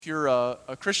If you're a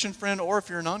Christian friend or if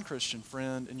you're a non-Christian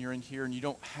friend and you're in here and you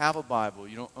don't have a Bible,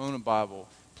 you don't own a Bible,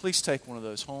 please take one of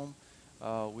those home.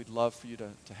 We'd love for you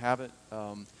to have it.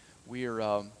 We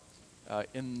are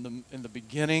in the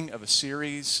beginning of a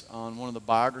series on one of the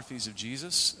biographies of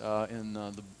Jesus in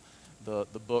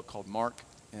the book called Mark,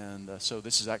 and so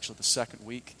this is actually the second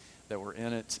week that we're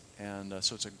in it, and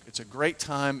so it's a great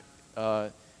time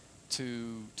to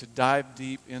dive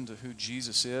deep into who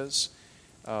Jesus is.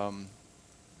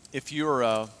 If you're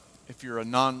a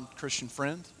non-Christian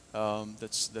friend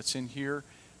that's in here,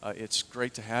 it's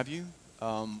great to have you.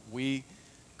 We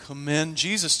commend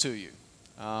Jesus to you.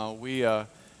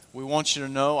 We want you to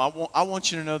know. I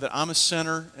want you to know that I'm a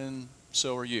sinner, and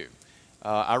so are you.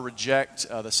 I reject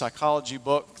the psychology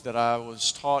book that I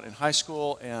was taught in high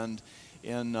school and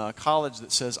in college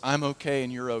that says I'm okay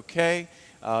and you're okay.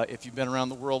 If you've been around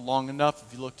the world long enough,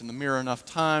 if you looked in the mirror enough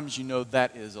times, you know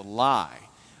that is a lie.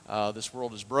 This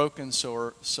world is broken, so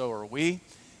are we,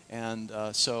 and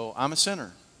so I'm a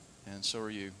sinner, and so are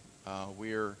you.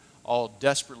 We're all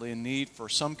desperately in need for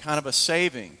some kind of a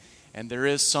saving, and there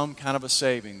is some kind of a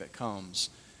saving that comes,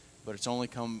 but it's only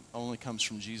comes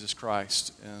from Jesus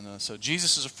Christ. And so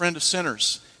Jesus is a friend of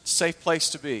sinners. It's a safe place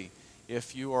to be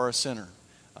if you are a sinner,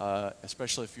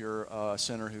 especially if you're a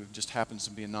sinner who just happens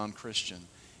to be a non-Christian.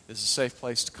 It's a safe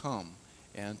place to come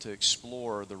and to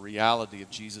explore the reality of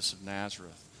Jesus of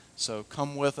Nazareth. So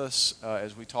come with us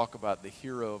as we talk about the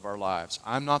hero of our lives.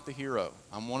 I'm not the hero.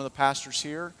 I'm one of the pastors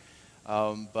here,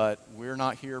 but we're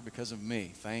not here because of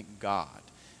me. Thank God.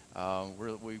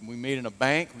 We meet in a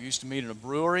bank. We used to meet in a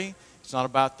brewery. It's not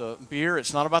about the beer.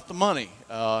 It's not about the money.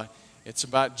 It's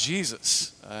about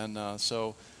Jesus. And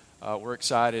so we're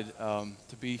excited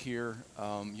to be here.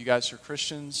 You guys who are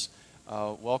Christians,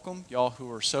 welcome. Y'all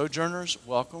who are sojourners,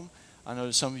 welcome. I know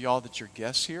some of y'all that you're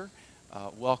guests here.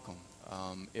 Welcome.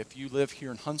 If you live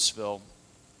here in Huntsville,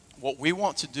 what we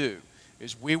want to do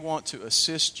is we want to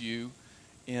assist you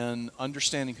in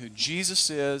understanding who Jesus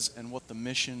is and what the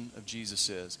mission of Jesus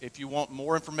is. If you want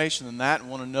more information than that and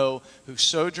want to know who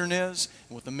Sojourn is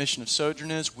and what the mission of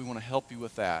Sojourn is, we want to help you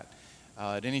with that.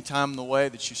 At any time in the way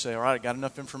that you say, all right, I got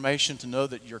enough information to know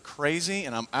that you're crazy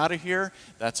and I'm out of here,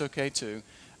 that's okay too.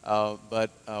 But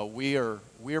we are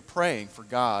praying for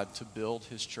God to build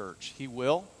His church. He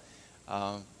will.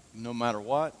 No matter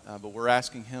what, but we're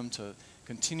asking Him to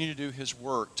continue to do His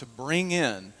work, to bring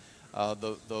in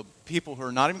the people who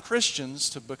are not even Christians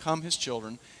to become His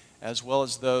children, as well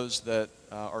as those that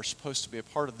are supposed to be a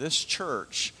part of this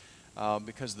church,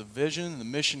 because the vision, the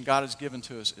mission God has given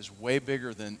to us is way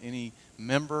bigger than any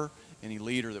member, any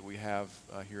leader that we have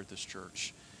here at this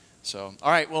church. So,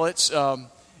 all right, well, it's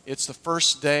the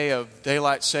first day of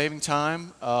daylight saving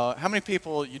time. How many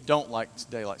people you don't like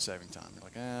daylight saving time? You're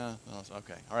like,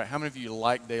 okay. All right, how many of you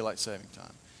like daylight saving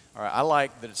time? All right, I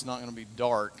like that it's not going to be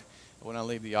dark when I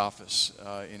leave the office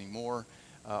anymore,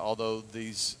 although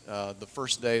the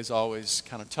first day is always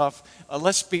kind of tough.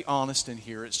 Let's be honest in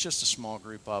here. It's just a small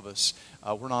group of us.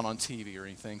 We're not on TV or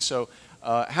anything. So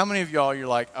how many of y'all, you're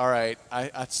like, all right,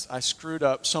 I screwed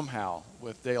up somehow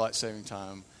with daylight saving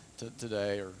time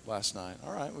today or last night?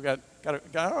 All right, we got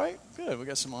all right, good. We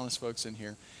got some honest folks in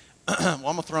here. Well, I'm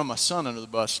going to throw my son under the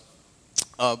bus.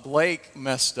 Blake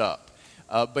messed up.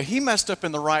 But he messed up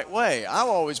in the right way. I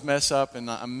always mess up and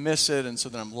I miss it, and so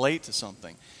then I'm late to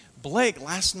something. Blake,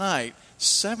 last night,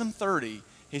 7:30,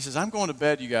 he says, I'm going to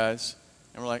bed, you guys.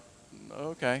 And we're like,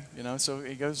 okay. So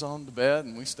he goes on to bed,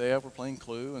 and we stay up. We're playing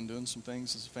Clue and doing some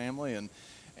things as a family. And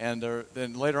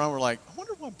then later on, we're like, I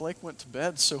wonder why Blake went to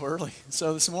bed so early.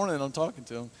 So this morning, I'm talking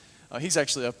to him. He's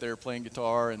actually up there playing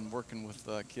guitar and working with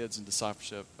kids in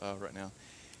discipleship right now.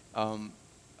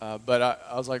 But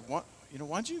I was like, what?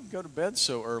 Why'd you go to bed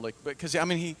so early? Because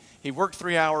he worked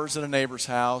 3 hours at a neighbor's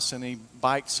house, and he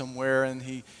biked somewhere, and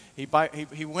he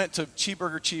went to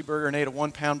Cheeseburger and ate a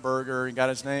 1-pound burger and got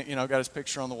his name, got his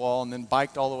picture on the wall, and then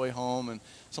biked all the way home. And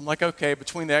so I'm like, okay,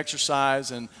 between the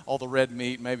exercise and all the red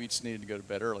meat, maybe he just needed to go to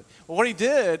bed early. Well, what he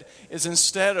did is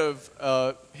instead of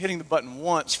hitting the button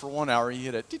once for 1 hour, he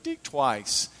hit it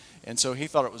twice, and so he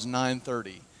thought it was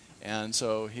 9:30, and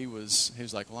so he was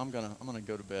like, well, I'm gonna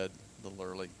go to bed a little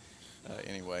early.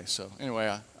 Anyway,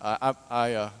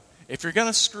 if you're going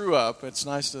to screw up, it's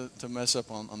nice to mess up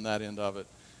on that end of it.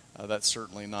 That's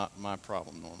certainly not my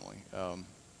problem normally.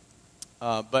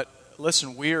 But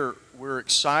listen, we're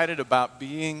excited about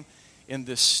being in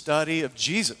this study of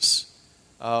Jesus.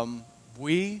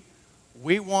 We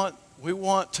want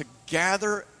to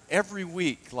gather every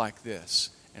week like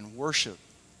this and worship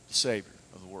the Savior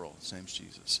of the world. His name's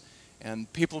Jesus.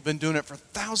 And people have been doing it for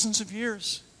thousands of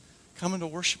years, coming to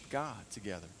worship God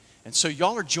together. And so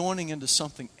y'all are joining into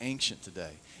something ancient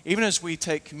today. Even as we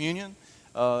take communion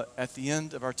at the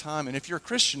end of our time, and if you're a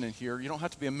Christian in here, you don't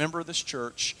have to be a member of this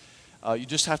church. You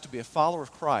just have to be a follower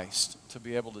of Christ to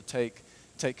be able to take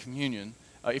communion.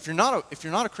 If you're not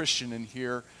a Christian in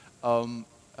here,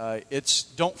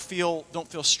 don't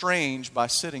feel strange by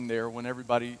sitting there when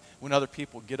other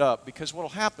people get up, because what will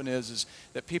happen is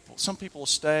that some people will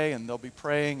stay and they'll be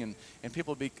praying and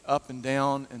people will be up and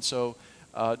down, and so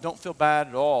don't feel bad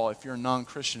at all if you're a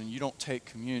non-Christian and you don't take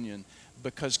communion,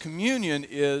 because communion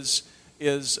is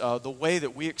the way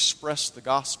that we express the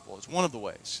gospel. It's one of the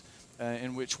ways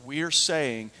in which we are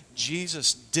saying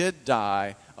Jesus did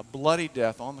die a bloody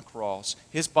death on the cross.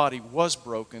 His body was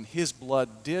broken. His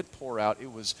blood did pour out.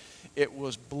 It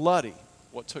was bloody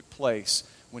what took place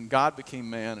when God became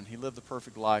man and he lived the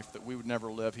perfect life that we would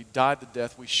never live. He died the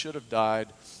death we should have died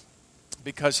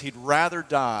because he'd rather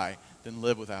die than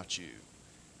live without you.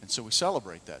 And so we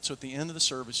celebrate that. So at the end of the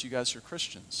service, you guys are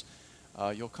Christians.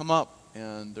 You'll come up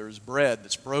and there's bread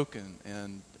that's broken,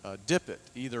 and dip it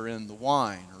either in the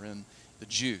wine or in the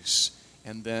juice.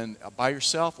 And then by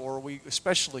yourself, or we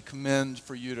especially commend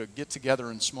for you to get together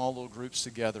in small little groups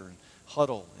together and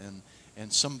huddle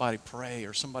and somebody pray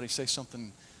or somebody say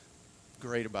something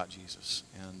great about Jesus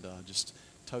and just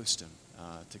toast him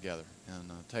together and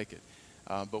take it.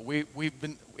 But we've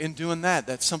been in doing that.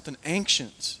 That's something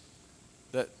ancient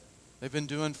that they've been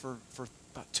doing for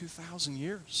about 2,000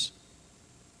 years.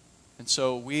 And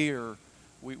so we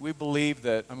believe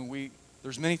that,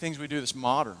 there's many things we do that's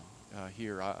modern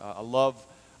here.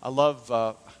 I'm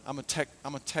a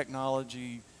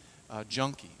technology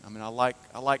junkie. I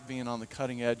like being on the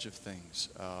cutting edge of things.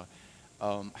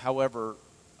 However,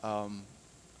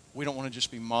 we don't want to just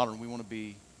be modern. We want to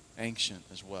be ancient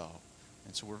as well.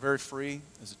 And so we're very free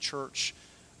as a church.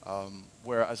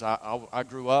 Whereas I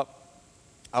grew up,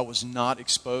 I was not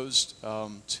exposed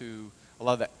to a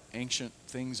lot of the ancient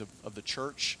things of the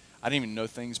church. I didn't even know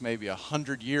things maybe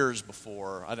 100 years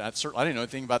before. I didn't know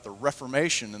anything about the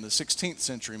Reformation in the 16th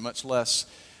century, much less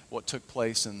what took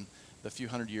place in the few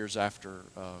hundred years after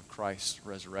Christ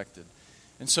resurrected.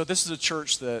 And so this is a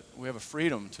church that we have a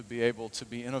freedom to be able to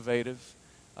be innovative,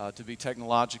 to be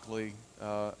technologically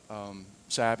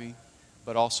savvy,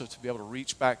 but also to be able to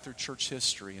reach back through church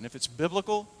history. And if it's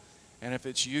biblical and if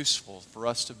it's useful for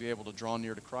us to be able to draw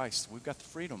near to Christ, we've got the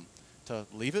freedom to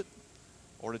leave it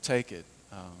or to take it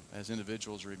as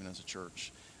individuals or even as a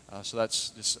church. So that's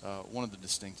just one of the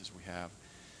distinctives we have.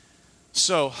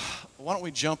 So why don't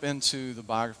we jump into the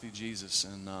biography of Jesus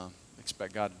and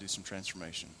expect God to do some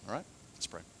transformation. All right? Let's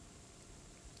pray.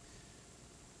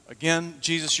 Again,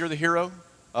 Jesus, you're the hero.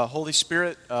 Holy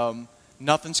Spirit,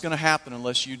 nothing's going to happen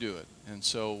unless you do it. And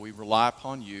so we rely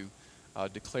upon you.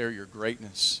 Declare your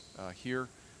greatness here.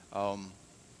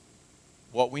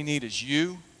 What we need is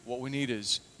you. What we need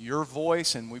is your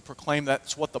voice, and we proclaim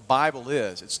that's what the Bible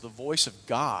is. It's the voice of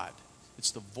God. It's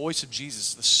the voice of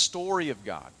Jesus, the story of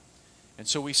God. And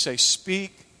so we say,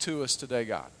 speak to us today,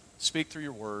 God. Speak through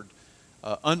your word.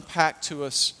 Unpack to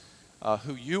us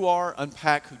who you are.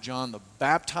 Unpack who John the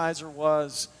Baptizer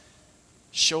was.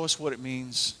 Show us what it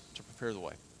means to prepare the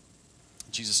way.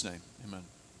 In Jesus' name, amen.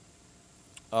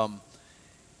 All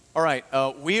right,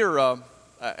 we are...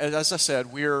 as I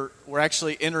said, we're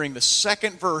actually entering the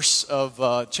second verse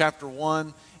of chapter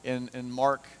 1 in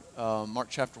Mark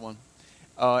chapter 1.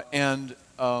 I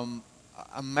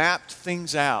mapped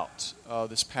things out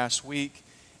this past week,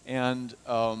 and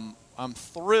I'm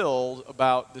thrilled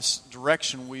about this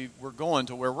direction we're going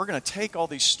to, where we're going to take all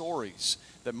these stories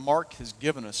that Mark has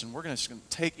given us, and we're going to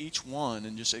take each one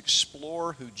and just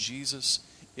explore who Jesus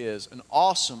is. An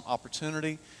awesome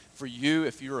opportunity for you,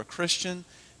 if you're a Christian,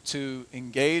 to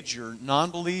engage your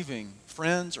non-believing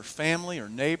friends or family or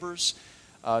neighbors,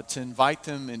 to invite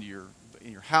them into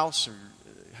your house or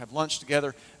have lunch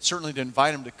together. Certainly to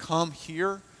invite them to come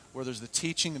here where there's the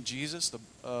teaching of Jesus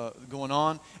going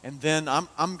on. And then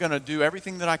I'm going to do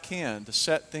everything that I can to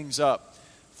set things up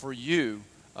for you.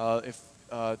 If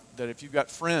you've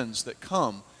got friends that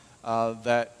come,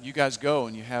 that you guys go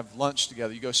and you have lunch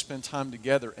together, you go spend time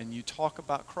together, and you talk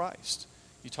about Christ.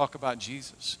 You talk about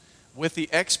Jesus, with the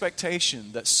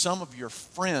expectation that some of your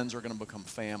friends are going to become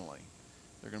family.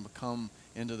 They're going to become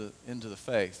into the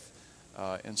faith.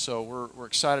 And so we're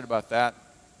excited about that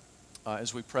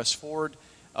as we press forward.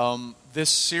 This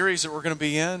series that we're going to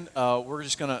be in, we're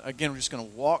just going to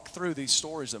walk through these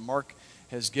stories that Mark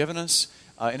has given us.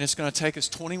 And it's going to take us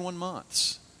 21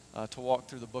 months to walk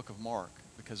through the book of Mark,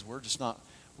 because we're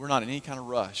not in any kind of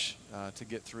rush to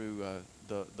get through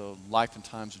the life and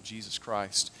times of Jesus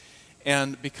Christ.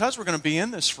 And because we're going to be in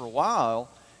this for a while,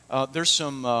 there's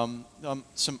some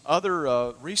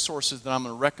other resources that I'm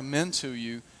going to recommend to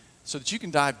you so that you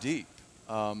can dive deep.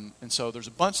 And so there's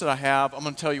a bunch that I have. I'm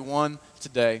going to tell you one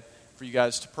today for you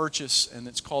guys to purchase, and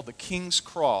it's called The King's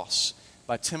Cross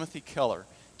by Timothy Keller.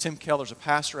 Tim Keller's a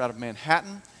pastor out of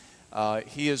Manhattan.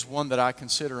 He is one that I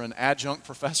consider an adjunct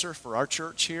professor for our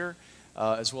church here,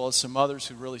 as well as some others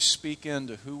who really speak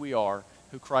into who we are,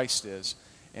 who Christ is.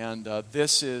 And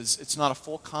it's not a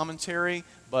full commentary,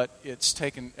 but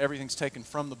everything's taken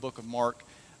from the book of Mark.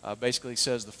 Basically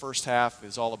says the first half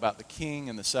is all about the king,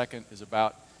 and the second is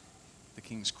about the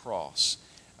King's Cross.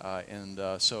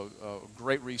 So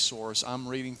great resource. I'm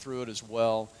reading through it as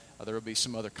well. There will be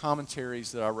some other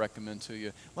commentaries that I recommend to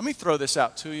you. Let me throw this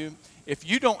out to you. If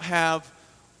you don't have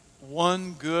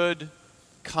one good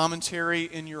commentary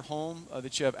in your home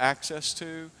that you have access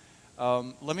to,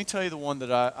 let me tell you the one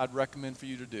that I'd recommend for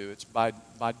you to do. It's by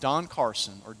Don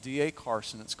Carson, or D.A.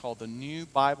 Carson. It's called the New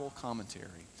Bible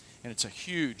Commentary. And it's a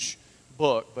huge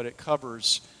book, but it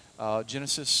covers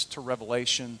Genesis to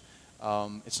Revelation.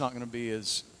 It's not going to be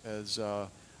as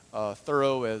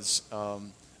thorough as a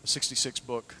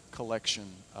 66-book collection,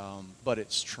 but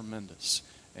it's tremendous.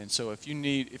 And so if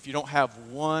you don't have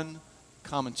one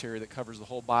commentary that covers the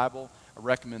whole Bible, I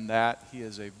recommend that. He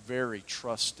is a very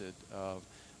trusted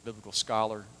biblical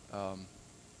scholar, and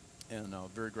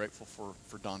very grateful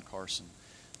for Don Carson.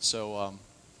 So,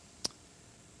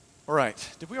 all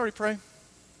right. Did we already pray?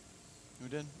 We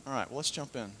did? All right. Well, let's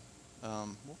jump in.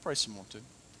 We'll pray some more, too.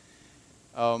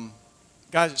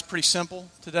 Guys, it's pretty simple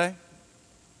today,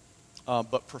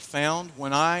 but profound.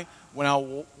 When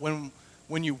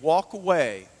you walk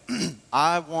away,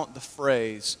 I want the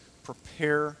phrase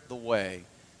 "prepare the way"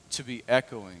 to be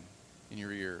echoing in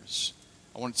your ears.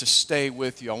 I want it to stay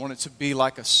with you. I want it to be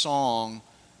like a song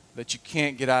that you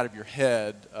can't get out of your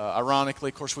head. Ironically,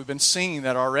 of course, we've been singing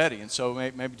that already, and so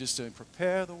maybe just to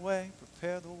prepare the way.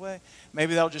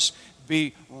 Maybe that'll just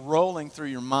be rolling through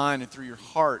your mind and through your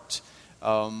heart.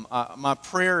 My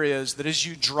prayer is that as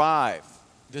you drive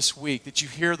this week, that you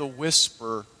hear the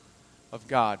whisper of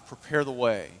God, prepare the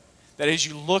way. That as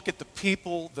you look at the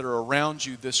people that are around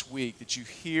you this week, that you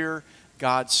hear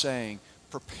God saying,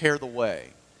 prepare the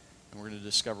way. And we're going to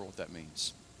discover what that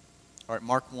means. All right,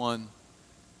 Mark 1,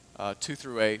 2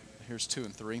 through 8. Here's 2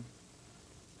 and 3.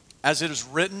 As it is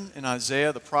written in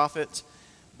Isaiah the prophet,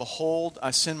 behold,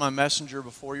 I send my messenger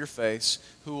before your face,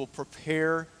 who will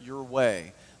prepare your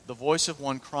way. The voice of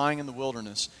one crying in the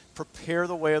wilderness, prepare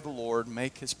the way of the Lord,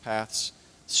 make his paths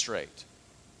straight.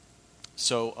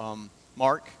 So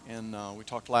Mark, and we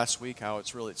talked last week how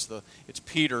it's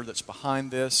Peter that's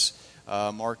behind this.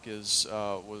 Mark was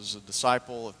a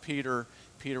disciple of Peter.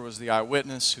 Peter was the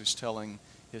eyewitness who's telling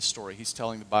his story. He's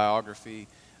telling the biography.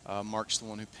 Mark's the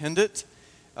one who penned it.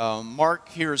 Mark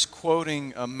here is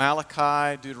quoting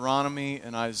Malachi, Deuteronomy,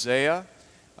 and Isaiah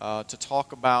to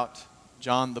talk about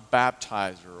John the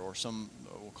Baptizer, or some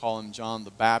will call him John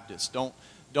the Baptist.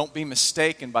 Don't be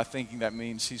mistaken by thinking that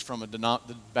means he's from the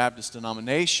Baptist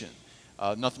denomination.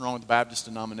 Nothing wrong with the Baptist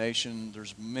denomination.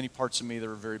 There's many parts of me that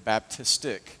are very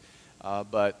Baptistic,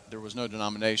 but there was no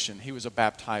denomination. He was a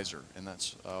baptizer, and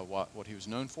that's what he was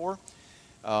known for.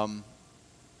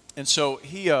 And so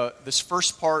this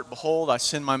first part, behold, I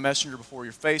send my messenger before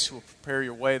your face who will prepare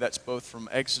your way. That's both from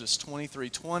Exodus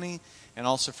 23:20 and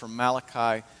also from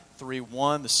Malachi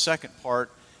 3:1. The second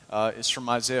part is from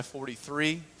Isaiah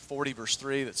 40 verse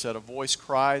 3, that said, a voice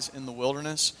cries in the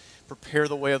wilderness, prepare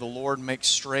the way of the Lord, make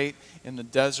straight in the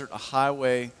desert a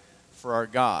highway for our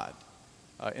God.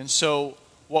 And so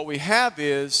what we have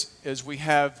is we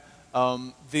have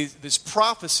this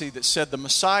prophecy that said the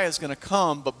Messiah is going to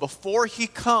come, but before he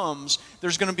comes,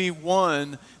 there's going to be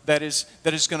one that is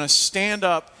going to stand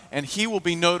up, and he will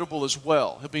be notable as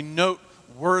well. He'll be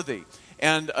noteworthy.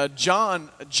 And John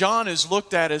is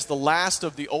looked at as the last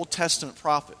of the Old Testament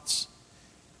prophets.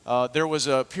 There was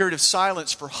a period of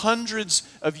silence for hundreds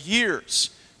of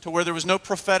years to where there was no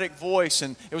prophetic voice,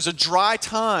 and it was a dry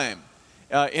time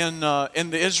in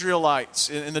the Israelites,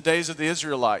 in the days of the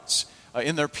Israelites,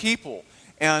 in their people.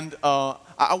 And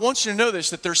I want you to know this,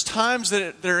 that there's times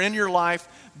that are in your life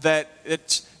that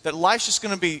life's just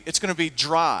going to be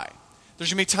dry.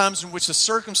 There's going to be times in which the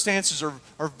circumstances are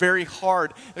very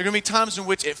hard. There are going to be times in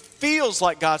which it feels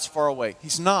like God's far away.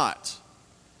 He's not.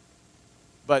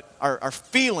 But our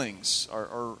feelings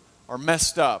are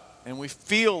messed up, and we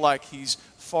feel like he's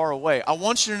far away. I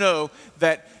want you to know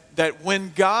that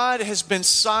when God has been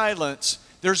silent,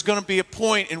 there's going to be a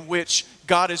point in which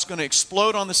God is going to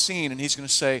explode on the scene, and he's going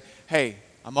to say, hey,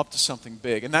 I'm up to something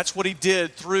big. And that's what he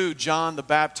did through John the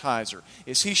Baptizer,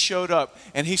 is he showed up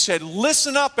and he said,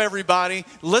 listen up, everybody,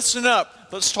 listen up.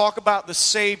 Let's talk about the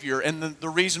Savior and the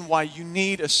reason why you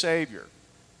need a Savior.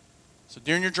 So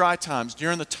during your dry times,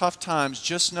 during the tough times,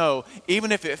 just know,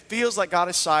 even if it feels like God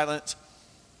is silent,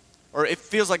 or it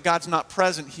feels like God's not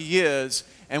present, he is.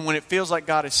 And when it feels like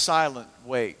God is silent,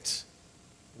 wait.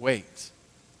 Wait,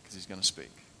 because he's going to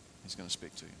speak. He's going to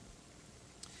speak to you.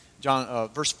 John,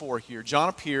 verse 4 here. John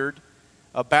appeared,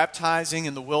 baptizing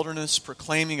in the wilderness,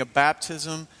 proclaiming a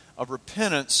baptism of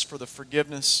repentance for the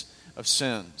forgiveness of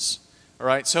sins. All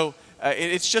right, so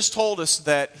it's just told us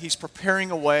that he's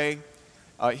preparing a way.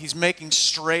 He's making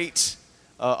straight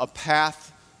a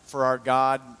path for our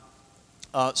God.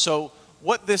 So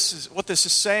what this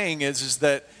is saying is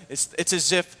that it's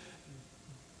as if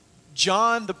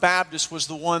John the Baptist was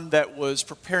the one that was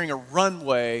preparing a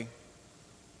runway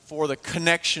for the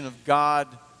connection of God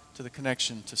to the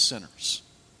connection to sinners.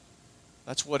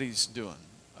 That's what he's doing.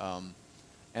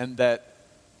 And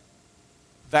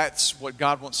that's what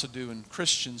God wants to do in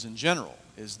Christians in general,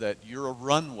 is that you're a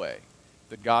runway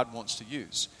that God wants to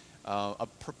use.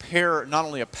 Prepare not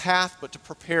only a path, but to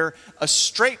prepare a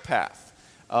straight path.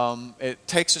 It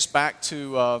takes us back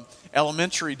to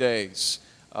elementary days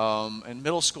and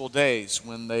middle school days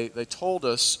when they told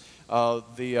us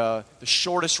the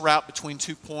shortest route between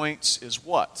 2 points is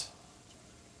what?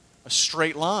 A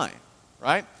straight line,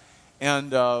 right?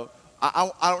 And I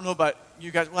don't know about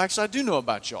you guys. Well, actually, I do know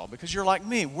about y'all because you're like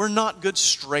me. We're not good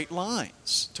straight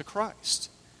lines to Christ.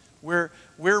 We're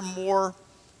more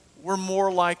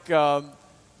like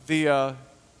these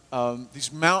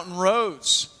mountain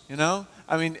roads. You know,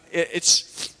 I mean,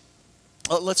 it's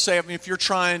let's say, if you're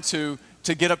trying to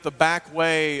get up the back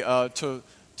way to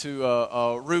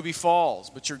Ruby Falls,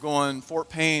 but you're going Fort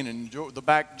Payne and the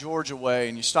back Georgia way,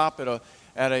 and you stop at a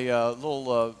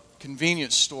little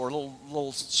convenience store, a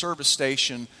little service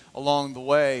station along the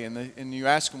way, and you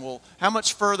ask them, well, how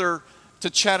much further to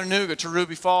Chattanooga, to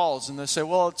Ruby Falls? And they say,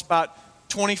 well, it's about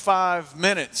 25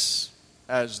 minutes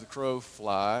as the crow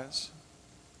flies.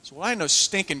 So, well, I ain't no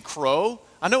stinking crow.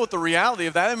 I know what the reality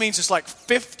of that. That means it's like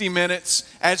 50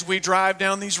 minutes as we drive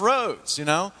down these roads, you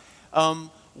know.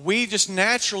 We just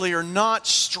naturally are not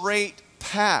straight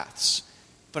paths.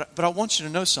 But I want you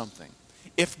to know something.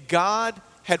 If God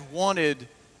had wanted,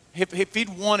 if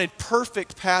he'd wanted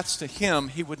perfect paths to him,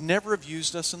 he would never have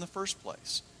used us in the first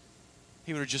place.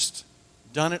 He would have just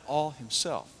done it all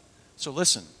himself. So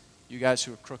listen, you guys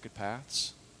who have crooked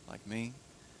paths, like me,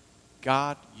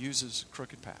 God uses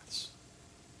crooked paths.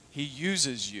 He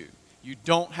uses you. You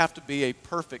don't have to be a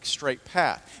perfect straight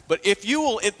path. But if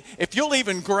you'll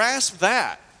even grasp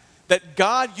that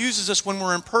God uses us when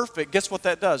we're imperfect, guess what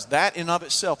that does? That in of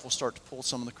itself will start to pull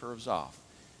some of the curves off.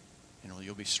 And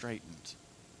you'll be straightened.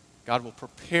 God will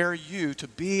prepare you to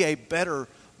be a better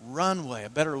runway, a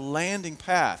better landing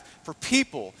path for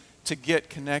people to get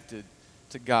connected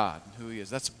to God and who he is.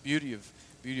 That's the beauty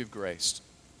of grace.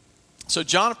 So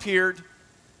John appeared,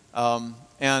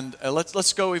 and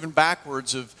let's go even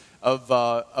backwards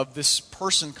of this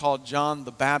person called John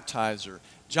the Baptizer.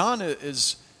 John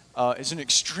is an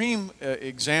extreme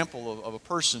example of a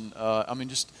person.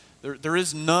 There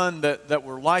is none that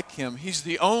were like him. He's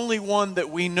the only one that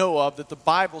we know of that the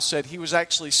Bible said he was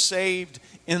actually saved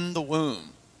in the womb.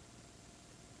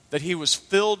 That he was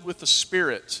filled with the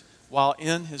Spirit while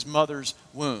in his mother's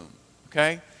womb.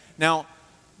 Okay? Now,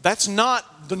 that's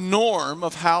not the norm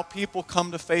of how people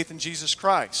come to faith in Jesus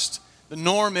Christ. The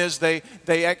norm is they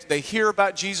hear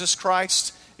about Jesus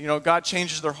Christ. You know, God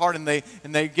changes their heart and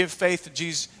they give faith to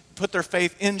Jesus, put their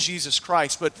faith in Jesus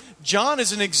Christ. But John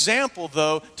is an example,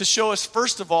 though, to show us,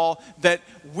 first of all, that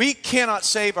we cannot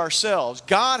save ourselves.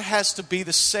 God has to be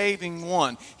the saving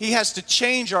one. He has to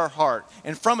change our heart.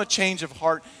 And from a change of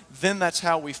heart, then that's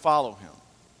how we follow him.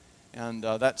 And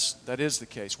that is the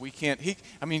case.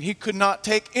 He could not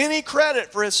take any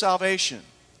credit for his salvation.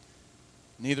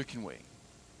 Neither can we.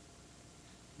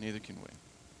 Neither can we.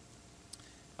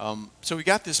 So we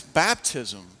got this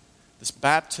baptism.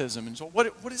 And so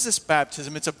what is this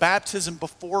baptism? It's a baptism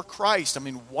before Christ. I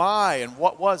mean, why and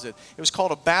what was it? It was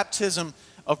called a baptism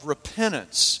of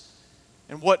repentance.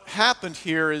 And what happened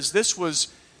here is this was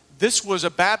a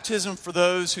baptism for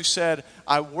those who said,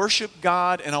 I worship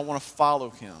God and I want to follow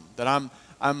him. That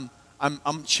I'm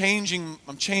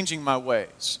changing my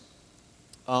ways.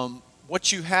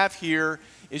 What you have here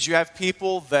is you have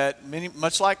people that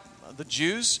much like the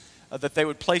Jews, that they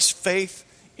would place faith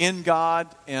in God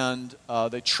and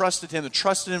they trusted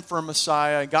him for a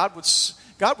Messiah. God would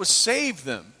save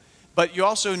them. But you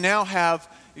also now have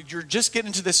you're just getting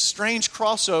into this strange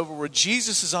crossover where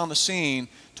Jesus is on the scene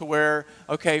to where,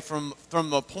 okay, from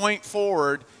a point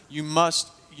forward, you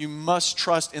must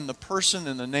trust in the person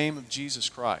and the name of Jesus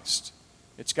Christ.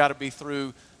 It's got to be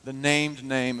through the named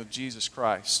name of Jesus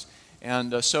Christ.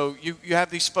 And so you have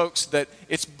these folks that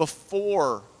it's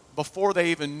before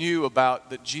they even knew about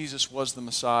that Jesus was the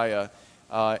Messiah.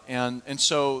 And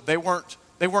so they weren't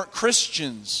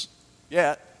Christians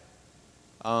yet.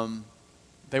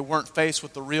 They weren't faced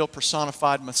with the real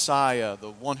personified Messiah,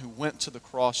 the one who went to the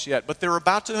cross yet. But they were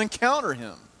about to encounter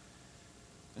him.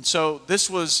 And so this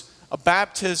was a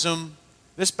baptism.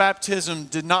 This baptism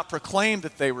did not proclaim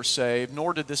that they were saved,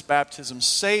 nor did this baptism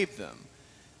save them.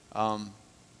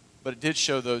 But it did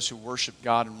show those who worshiped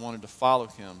God and wanted to follow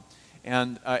him.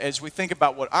 And as we think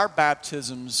about what our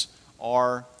baptisms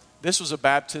are, this was a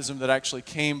baptism that actually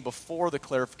came before the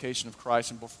clarification of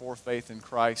Christ and before faith in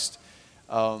Christ,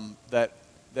 that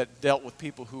dealt with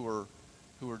people who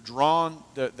were drawn,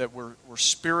 that were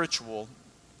spiritual,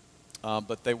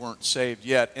 but they weren't saved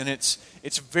yet. And it's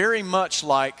very much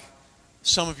like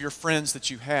some of your friends that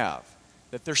you have,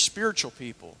 that they're spiritual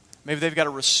people. Maybe they've got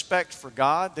a respect for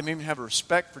God. They may even have a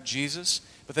respect for Jesus,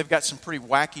 but they've got some pretty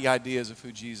wacky ideas of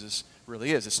who Jesus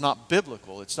really is. It's not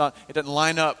biblical. It doesn't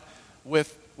line up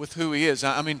with who he is.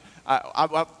 I mean,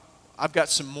 I've got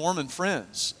some Mormon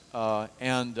friends,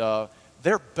 and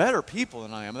they're better people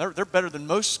than I am. They're better than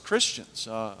most Christians,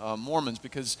 Mormons,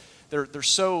 because they're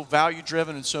so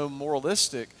value-driven and so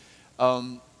moralistic.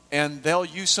 And they'll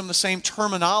use some of the same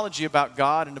terminology about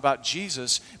God and about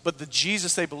Jesus, but the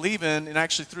Jesus they believe in, and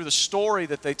actually through the story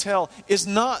that they tell, is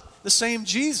not the same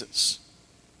Jesus.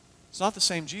 It's not the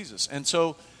same Jesus. And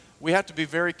so we have to be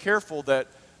very careful that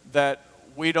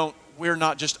we're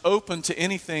not just open to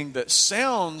anything that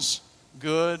sounds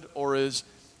good or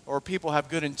people have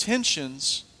good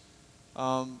intentions.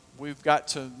 We've got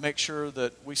to make sure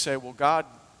that we say, well, God,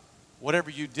 whatever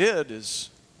you did is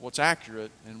what's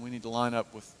accurate, and we need to line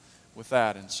up with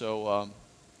that. And so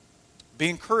be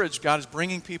encouraged. God is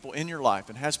bringing people in your life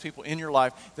and has people in your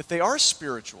life that they are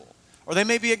spiritual, or they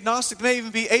may be agnostic, they may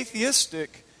even be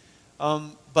atheistic,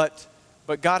 but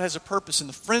God has a purpose in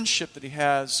the friendship that he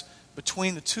has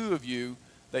between the two of you,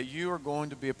 that you are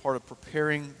going to be a part of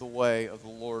preparing the way of the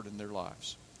Lord in their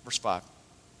lives. Verse 5.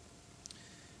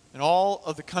 And all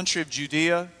of the country of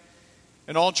Judea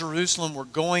and all Jerusalem were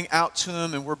going out to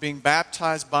him and were being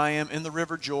baptized by him in the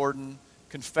river Jordan,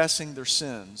 confessing their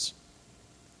sins.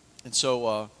 And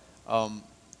so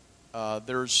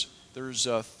there's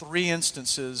three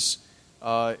instances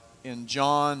in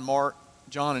John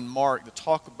and Mark that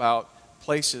talk about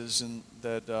places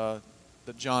that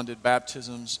John did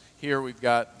baptisms. Here we've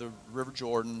got the river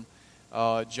Jordan.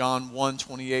 John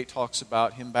 1:28 talks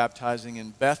about him baptizing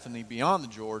in Bethany beyond the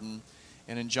Jordan.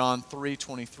 And in John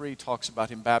 3:23 talks about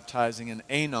him baptizing in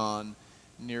Aenon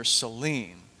near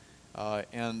Salim.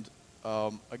 Again,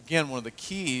 one of the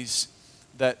keys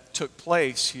that took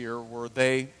place here were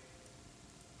they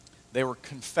were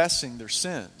confessing their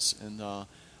sins, and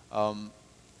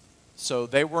so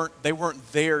they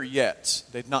weren't there yet.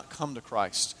 They'd not come to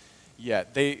Christ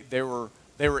yet. They were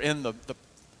in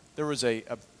there was a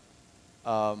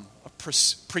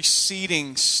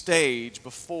preceding stage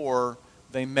before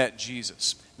they met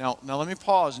Jesus. Now let me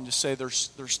pause and just say there's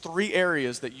three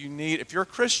areas that you need. If you're a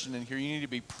Christian in here, you need to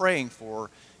be praying for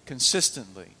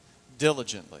consistently,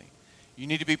 diligently. You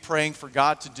need to be praying for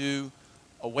God to do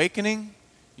awakening.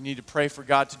 You need to pray for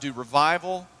God to do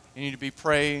revival. You need to be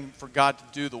praying for God to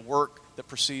do the work that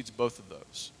precedes both of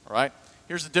those. All right?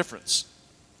 Here's the difference.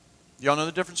 Y'all know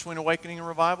the difference between awakening and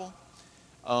revival?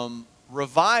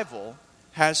 Revival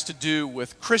has to do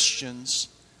with Christians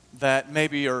that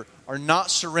maybe are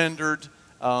not surrendered.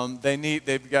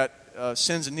 They've got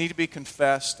sins that need to be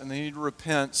confessed, and they need to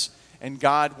repent, and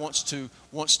God wants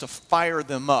to fire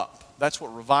them up. That's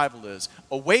what revival is.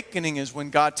 Awakening is when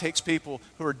God takes people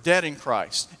who are dead in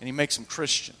Christ and he makes them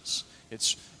Christians.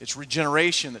 It's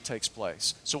regeneration that takes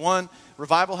place. So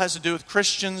revival has to do with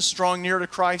Christians drawing near to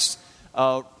Christ.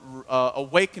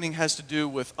 Awakening has to do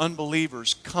with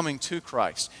unbelievers coming to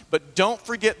Christ. But don't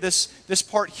forget this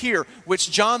part here, which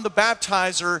John the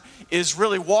Baptizer is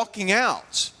really walking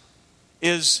out,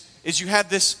 is you have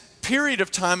this period of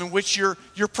time in which you're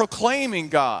proclaiming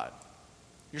God.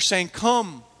 You're saying,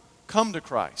 come to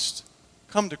Christ.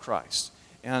 Come to Christ.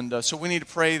 And so we need to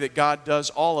pray that God does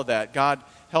all of that. God,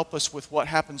 help us with what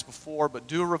happens before, but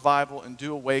do a revival and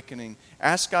do awakening.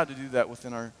 Ask God to do that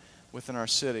within our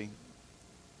city.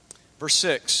 Verse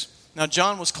 6, now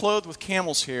John was clothed with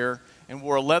camel's hair and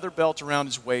wore a leather belt around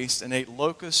his waist and ate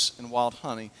locusts and wild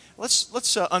honey.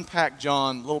 Let's unpack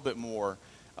John a little bit more.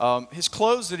 His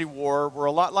clothes that he wore were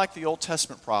a lot like the Old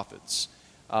Testament prophets.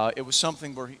 It was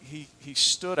something where he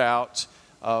stood out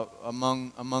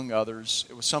among others.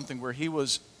 It was something where he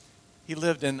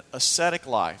lived an ascetic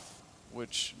life,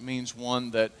 which means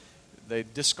one that they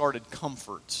discarded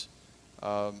comfort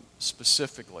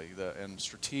specifically and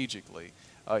strategically.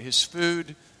 His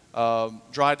food,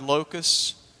 dried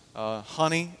locusts,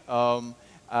 honey.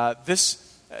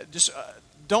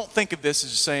 Don't think of this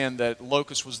as saying that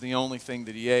locust was the only thing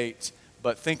that he ate,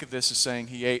 but think of this as saying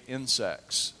he ate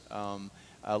insects.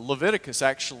 Leviticus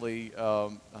actually, I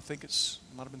think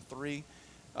might have been 3,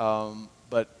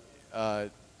 but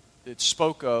it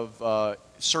spoke of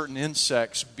certain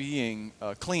insects being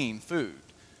clean food,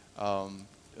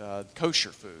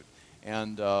 kosher food,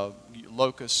 and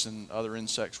locusts and other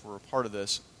insects were a part of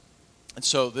this. And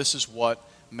so this is what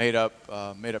made up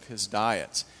his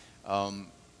diet.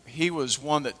 He was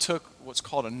one that took what's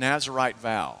called a Nazirite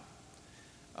vow.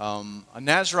 A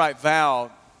Nazirite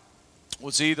vow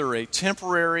was either a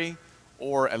temporary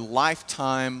or a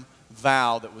lifetime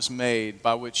vow that was made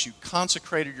by which you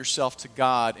consecrated yourself to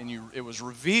God, and it was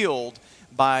revealed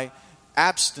by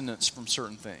abstinence from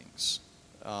certain things.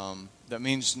 That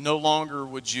means no longer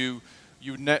would you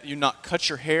not cut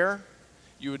your hair,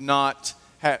 you would not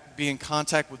be in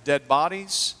contact with dead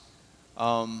bodies,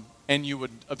 and you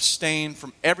would abstain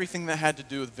from everything that had to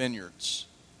do with vineyards.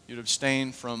 You'd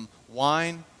abstain from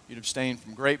wine, you'd abstain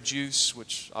from grape juice,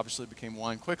 which obviously became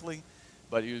wine quickly,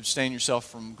 but you'd abstain yourself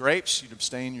from grapes, you'd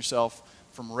abstain yourself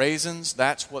from raisins.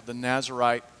 That's what the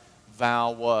Nazirite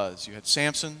vow was. You had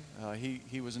Samson,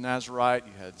 he was a Nazirite.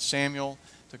 You had Samuel,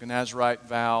 took a Nazirite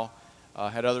vow.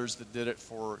 Had others that did it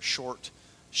for short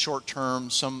term,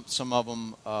 some of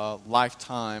them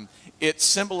lifetime. It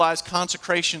symbolized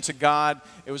consecration to God.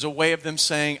 It was a way of them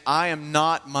saying, I am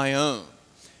not my own.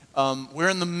 We're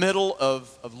in the middle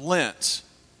of Lent.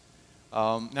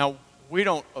 Now, we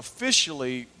don't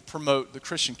officially promote the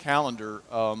Christian calendar,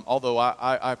 although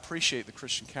I appreciate the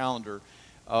Christian calendar.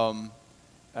 And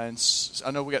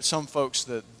I know we got some folks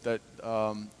that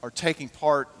are taking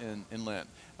part in Lent.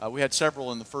 We had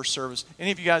several in the first service. Any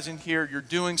of you guys in here, you're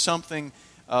doing something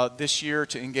this year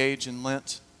to engage in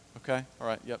Lent? Okay, all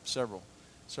right, yep, several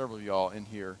of y'all in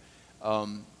here. I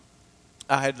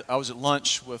was at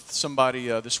lunch with somebody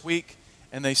this week,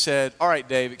 and they said, "All right,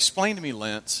 Dave, explain to me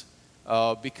Lent,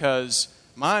 because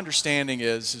my understanding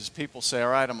is people say, all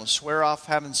right, I'm going to swear off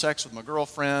having sex with my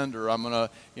girlfriend, or I'm going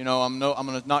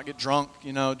to not get drunk,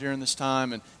 during this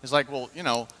time." And it's like, well,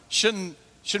 shouldn't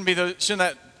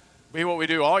that be what we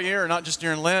do all year, and not just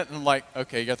during Lent? And I'm like,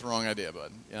 okay, you got the wrong idea, bud.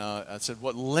 I said,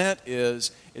 what Lent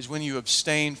is when you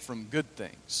abstain from good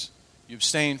things. You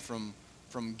abstain from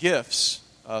gifts,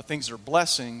 things that are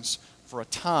blessings, for a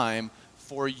time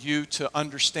for you to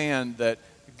understand that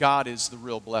God is the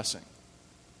real blessing.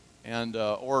 And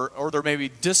or there may be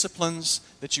disciplines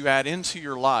that you add into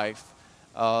your life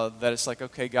that it's like,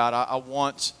 okay, God, I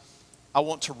want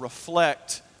to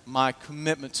reflect my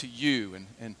commitment to you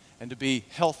and to be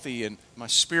healthy in my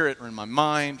spirit or in my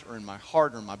mind or in my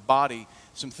heart or in my body,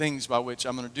 some things by which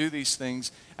I'm going to do these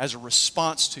things as a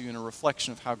response to you and a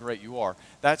reflection of how great you are.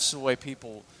 That's the way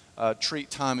people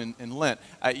treat time in Lent.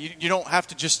 You don't have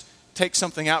to just take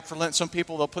something out for Lent. Some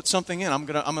people, they'll put something in. I'm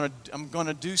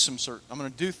gonna do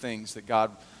things that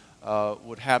God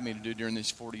would have me to do during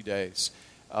these 40 days.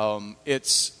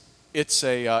 It's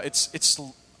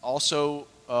also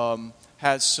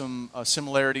has some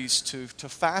similarities to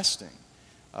fasting.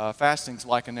 Fasting's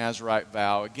like a Nazirite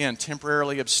vow. Again,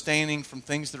 temporarily abstaining from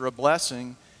things that are a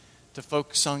blessing to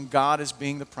focus on God as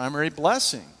being the primary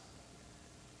blessing.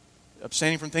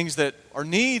 Abstaining from things that are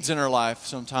needs in our life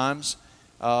sometimes,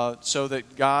 so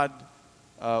that God,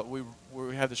 we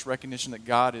have this recognition that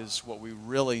God is what we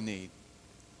really need.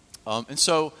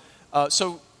 So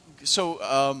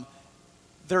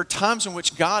there are times in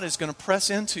which God is going to press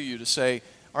into you to say,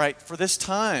 all right, for this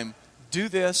time, do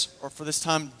this, or for this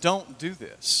time, don't do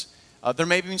this. There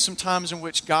may be some times in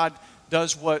which God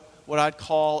does what I'd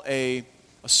call a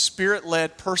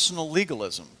spirit-led personal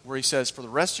legalism, where he says, for the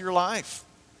rest of your life,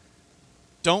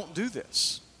 don't do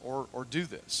this or do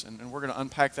this. And we're going to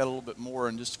unpack that a little bit more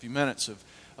in just a few minutes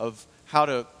of how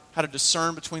to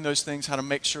discern between those things, how to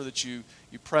make sure that you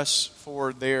press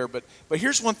forward there. But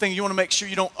here's one thing: you want to make sure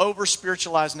you don't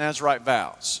over-spiritualize Nazirite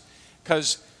vows.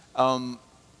 Because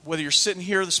whether you're sitting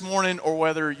here this morning or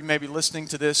whether you may be listening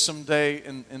to this someday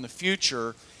in the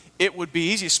future, it would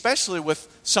be easy, especially with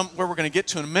where we're going to get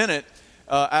to in a minute,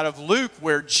 out of Luke,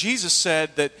 where Jesus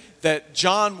said that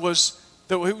John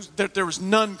that there was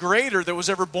none greater that was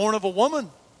ever born of a woman.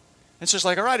 And so it's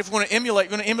like, all right, if we want to emulate,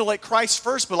 we're going to emulate Christ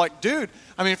first. But like, dude,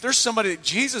 I mean, if there's somebody that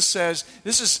Jesus says,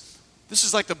 this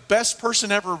is like the best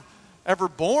person ever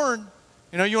born,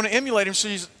 you know, you want to emulate him.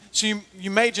 So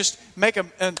you may just make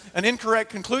an incorrect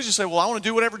conclusion. Say, well, I want to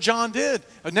do whatever John did.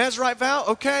 A Nazirite vow?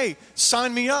 Okay,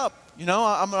 sign me up. You know,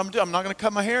 I'm not going to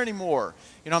cut my hair anymore.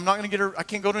 You know, I'm not going to I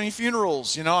can't go to any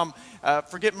funerals. You know,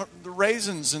 forget the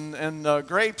raisins and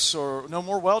grapes, or no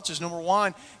more Welch's, no more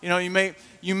wine. You know,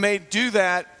 you may do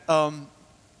that.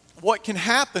 What can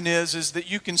happen is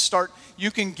that you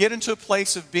can get into a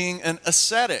place of being an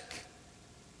ascetic,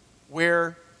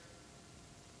 where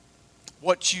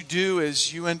what you do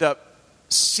is you end up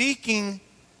seeking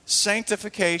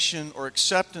sanctification or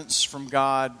acceptance from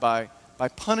God by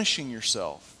punishing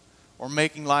yourself or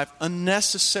making life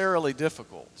unnecessarily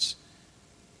difficult.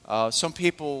 Some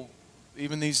people,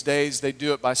 even these days, they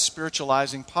do it by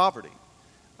spiritualizing poverty,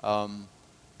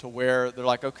 to where they're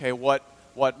like, okay,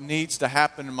 what needs to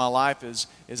happen in my life is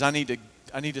I need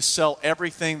to sell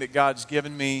everything that God's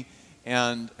given me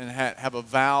and have a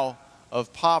vow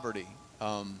of poverty.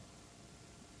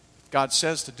 If God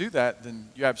says to do that, then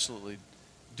you absolutely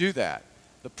do that.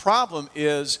 The problem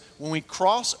is when we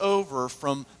cross over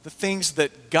from the things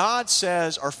that God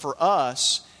says are for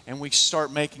us and we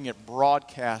start making it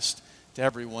broadcast to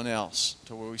everyone else,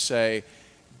 to where we say,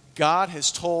 God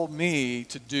has told me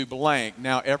to do blank.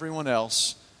 Now everyone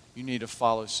else, you need to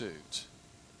follow suit.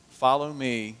 Follow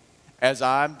me as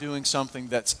I'm doing something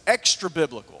that's extra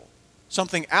biblical,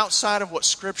 something outside of what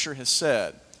Scripture has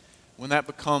said. When that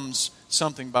becomes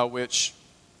something by which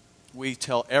we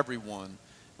tell everyone,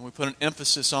 and we put an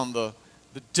emphasis on the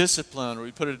discipline, or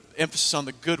we put an emphasis on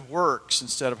the good works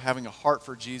instead of having a heart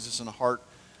for Jesus and a heart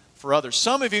for others.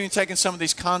 Some of you have taken some of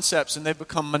these concepts and they've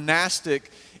become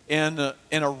monastic in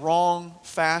a wrong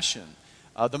fashion.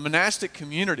 The monastic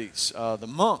communities, the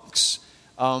monks,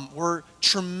 were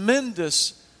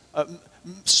tremendous.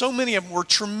 So many of them were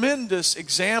tremendous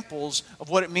examples of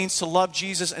what it means to love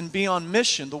Jesus and be on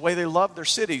mission, the way they loved their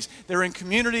cities. They were in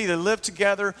community, they lived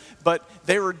together, but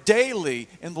they were daily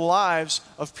in the lives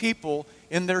of people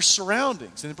in their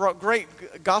surroundings. And they brought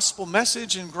great gospel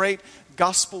message and great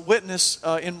gospel witness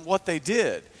in what they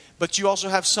did. But you also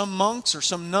have some monks or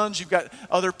some nuns, you've got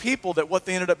other people that what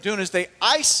they ended up doing is they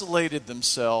isolated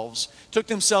themselves, took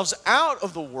themselves out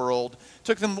of the world,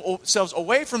 took themselves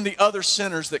away from the other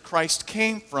sinners that Christ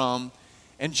came from,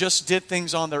 and just did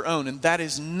things on their own. And that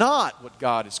is not what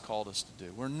God has called us to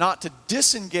do. We're not to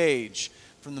disengage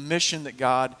from the mission that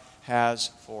God has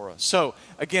for us. So,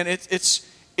 again, it's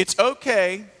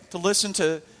okay to listen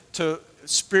to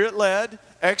Spirit-led,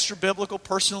 extra-biblical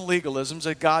personal legalisms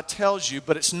that God tells you,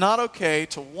 but it's not okay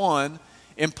to, one,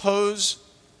 impose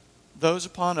those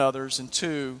upon others, and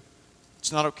two,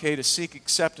 it's not okay to seek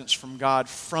acceptance from God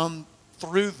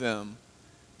through them,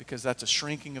 because that's a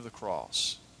shrinking of the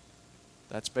cross.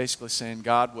 That's basically saying,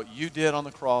 God, what you did on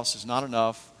the cross is not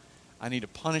enough. I need to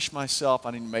punish myself.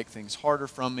 I need to make things harder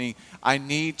from me. I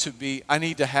need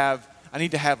to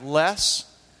have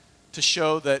less to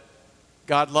show that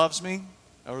God loves me,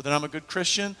 or that I'm a good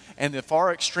Christian. And the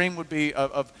far extreme would be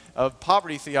of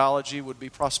poverty theology would be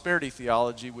prosperity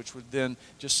theology, which would then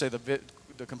just say the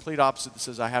complete opposite, that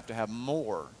says I have to have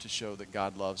more to show that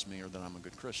God loves me or that I'm a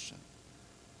good Christian.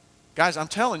 Guys, I'm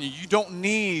telling you, you don't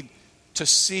need to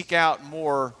seek out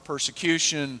more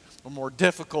persecution or more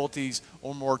difficulties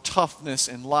or more toughness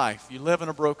in life. You live in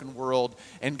a broken world,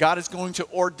 and God is going to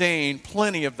ordain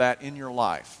plenty of that in your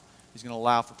life. He's going to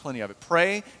allow for plenty of it.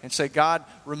 Pray and say, God,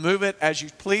 remove it as you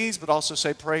please, but also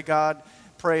say, pray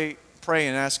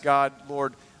and ask God,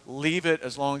 Lord, leave it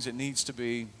as long as it needs to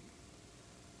be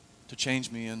to change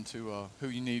me into who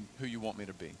you want me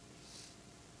to be.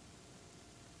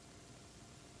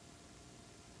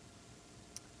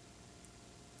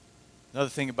 Another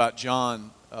thing about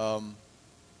John,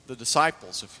 the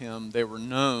disciples of him, they were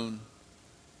known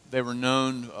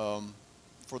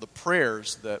for the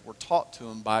prayers that were taught to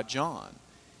him by John.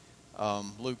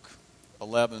 Luke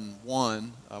 11:1, we're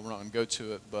not going to go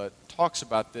to it, but talks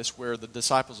about this, where the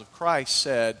disciples of Christ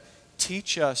said,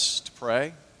 teach us to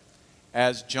pray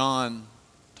as John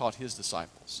taught his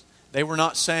disciples. They were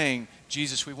not saying,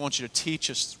 Jesus, we want you to teach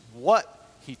us what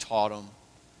he taught them.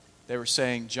 They were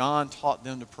saying, John taught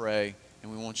them to pray,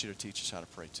 and we want you to teach us how to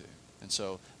pray too. And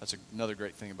so that's another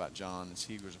great thing about John, is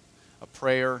he was a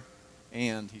prayer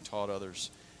and he taught others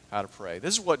how to pray.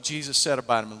 This is what Jesus said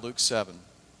about him in Luke 7.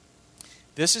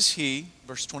 This is he,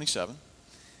 verse 27.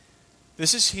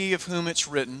 This is he of whom it's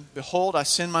written, behold, I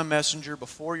send my messenger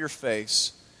before your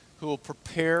face, who will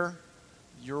prepare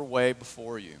your way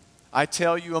before you. I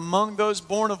tell you, among those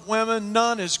born of women,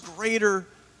 none is greater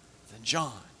than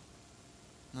John.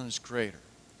 None is greater.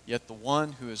 Yet the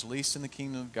one who is least in the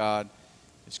kingdom of God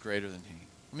is greater than he.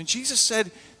 I mean, Jesus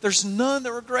said there's none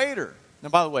that were greater. Now,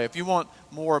 by the way, if you want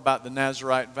more about the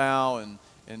Nazirite vow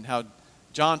and how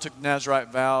John took the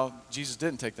Nazirite vow, Jesus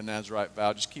didn't take the Nazirite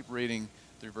vow. Just keep reading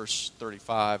through verse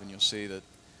 35 and you'll see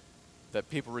that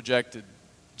people rejected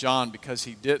John because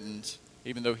he didn't,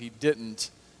 even though he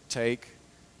didn't take,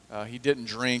 he didn't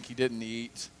drink, he didn't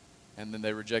eat, and then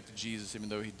they rejected Jesus even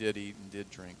though he did eat and did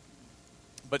drink.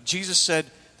 But Jesus said,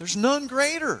 there's none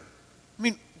greater. I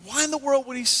mean, why in the world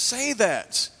would he say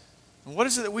that? And what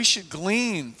is it that we should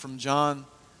glean from John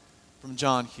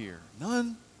here?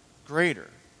 None greater.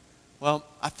 Well,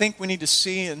 I think we need to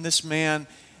see in this man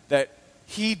that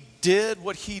he did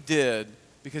what he did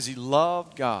because he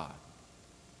loved God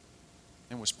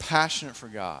and was passionate for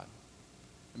God.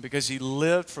 And because he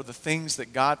lived for the things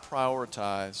that God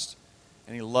prioritized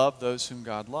and he loved those whom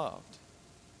God loved.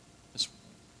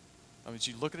 I mean,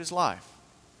 you look at his life.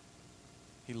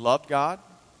 He loved God.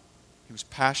 He was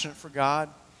passionate for God.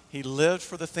 He lived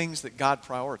for the things that God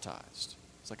prioritized.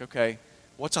 It's like, okay,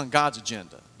 what's on God's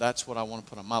agenda? That's what I want to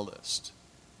put on my list.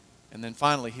 And then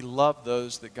finally, he loved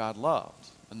those that God loved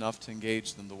enough to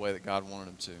engage them the way that God wanted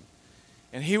him to.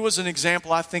 And he was an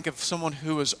example, I think, of someone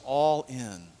who was all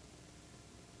in.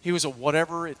 He was a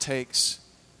whatever it takes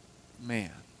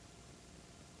man.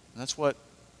 And that's what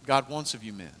God wants of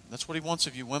you men. That's what he wants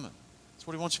of you women. That's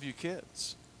what he wants of you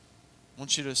kids. He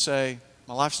wants you to say,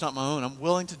 my life's not my own. I'm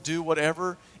willing to do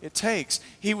whatever it takes.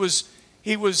 He was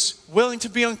willing to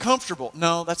be uncomfortable.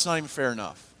 No, that's not even fair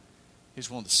enough. He was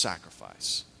willing to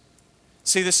sacrifice.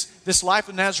 See, this life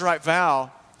of Nazirite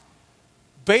vow,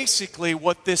 basically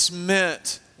what this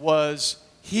meant was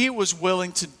he was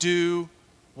willing to do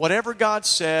whatever God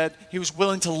said. He was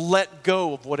willing to let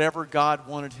go of whatever God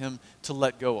wanted him to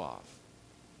let go of.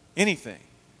 Anything.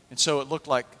 And so it looked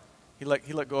like he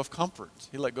let go of comfort.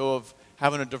 He let go of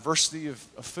having a diversity of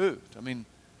food. I mean,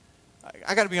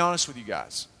 I got to be honest with you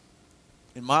guys.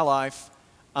 In my life,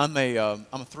 I'm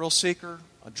a thrill seeker,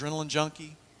 adrenaline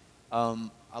junkie.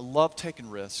 I love taking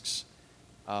risks,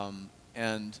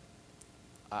 and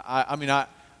I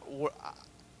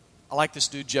like this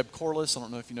dude Jeb Corliss. I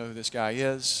don't know if you know who this guy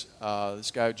is.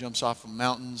 This guy who jumps off of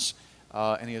mountains,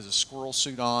 and he has a squirrel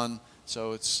suit on.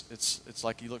 So it's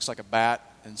like he looks like a bat.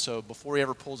 And so before he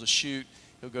ever pulls a chute,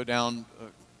 he'll go down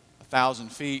 1,000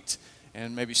 feet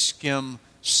and maybe skim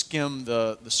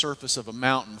the surface of a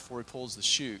mountain before he pulls the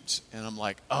chute. And I'm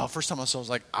like, first time I saw it, I was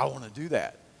like, I want to do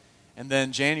that. And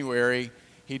then January,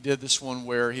 he did this one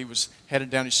where he was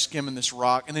headed down, he's skimming this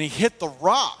rock, and then he hit the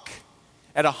rock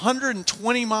at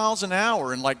 120 miles an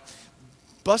hour and like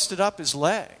busted up his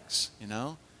legs,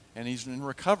 and he's in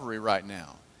recovery right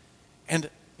now. And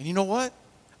you know what?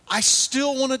 I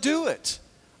still want to do it.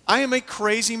 I am a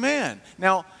crazy man.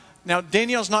 Now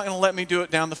Danielle's not going to let me do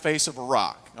it down the face of a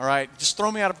rock, all right? Just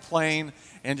throw me out of a plane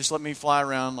and just let me fly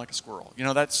around like a squirrel.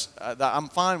 I'm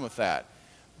fine with that.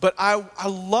 But I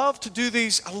love to do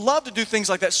these. I love to do things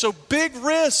like that. So big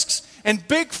risks and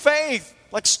big faith,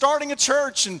 like starting a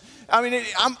church. And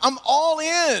I'm all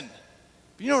in.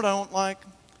 But you know what I don't like?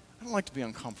 I don't like to be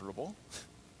uncomfortable.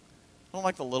 I don't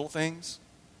like the little things.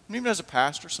 And even as a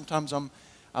pastor, sometimes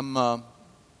I'll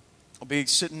be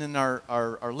sitting in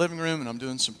our living room and I'm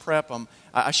doing some prep.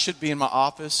 I should be in my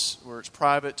office where it's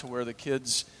private to where the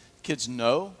kids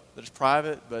know that it's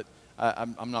private, but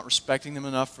I'm not respecting them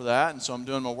enough for that, and so I'm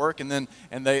doing my work, and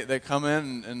they come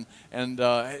in and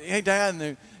hey Dad,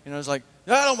 and it's like,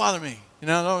 don't bother me,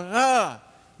 I'm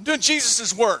doing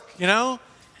Jesus' work,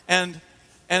 and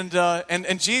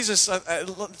Jesus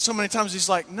so many times he's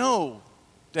like, no,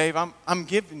 Dave, I'm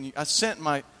giving you. I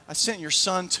sent your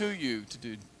son to you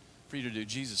for you to do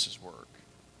Jesus' work.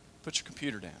 Put your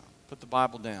computer down. Put the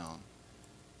Bible down.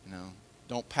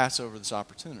 Don't pass over this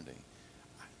opportunity.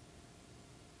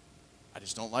 I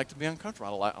just don't like to be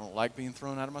uncomfortable. I don't like being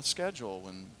thrown out of my schedule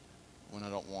when I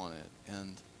don't want it.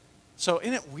 And so,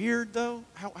 isn't it weird though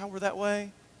how we're that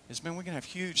way? We can have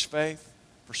huge faith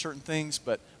for certain things,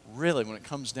 but really, when it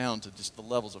comes down to just the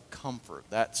levels of comfort,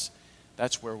 that's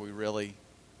where we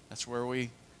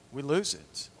lose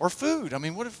it. Or food.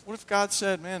 What if God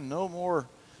said, man, no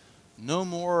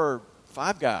more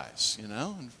Five Guys,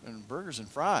 and burgers and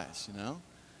fries,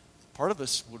 Part of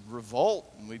us would revolt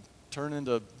and we'd turn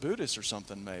into Buddhists or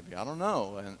something, maybe. I don't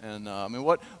know.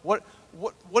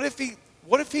 What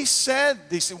if he said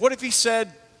these things? What if he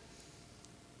said,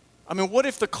 what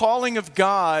if the calling of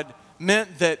God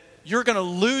meant that you're going to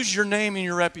lose your name and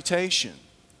your reputation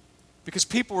because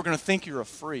people are going to think you're a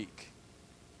freak?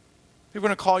 People are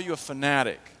going to call you a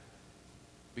fanatic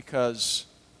because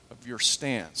of your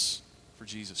stance for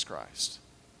Jesus Christ.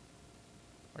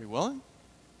 Are you willing?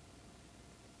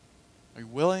 Are you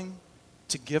willing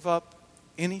to give up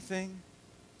anything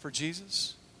for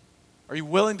Jesus? Are you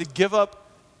willing to give up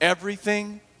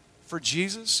everything for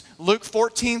Jesus? Luke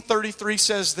 14:33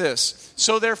 says this,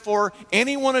 "So therefore,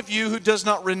 any one of you who does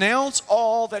not renounce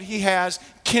all that he has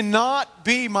cannot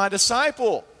be my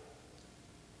disciple."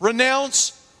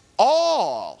 Renounce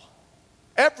all.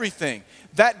 Everything.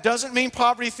 That doesn't mean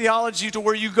poverty theology to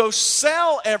where you go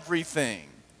sell everything.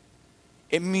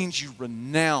 It means you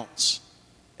renounce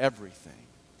everything.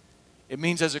 It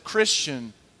means as a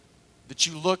Christian that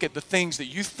you look at the things that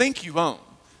you think you own,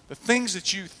 the things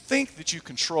that you think that you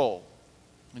control,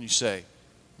 and you say,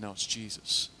 no, it's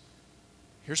Jesus.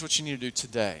 Here's what you need to do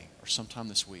today or sometime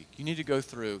this week. You need to go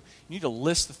through, you need to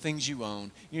list the things you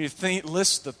own. You need to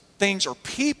list the things or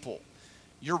people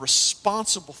you're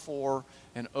responsible for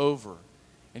and over.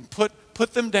 And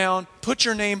put them down, put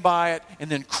your name by it, and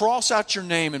then cross out your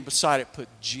name and beside it put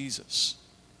Jesus.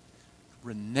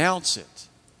 Renounce it.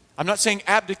 I'm not saying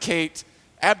abdicate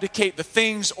the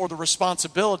things or the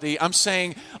responsibility. I'm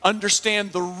saying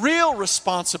understand the real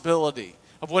responsibility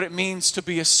of what it means to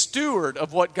be a steward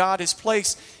of what God has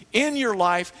placed in your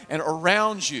life and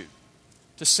around you.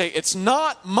 To say, it's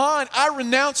not mine, I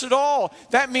renounce it all.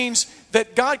 That means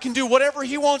that God can do whatever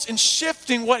he wants in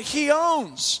shifting what he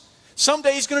owns.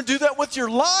 Someday he's going to do that with your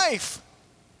life.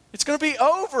 It's going to be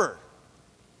over.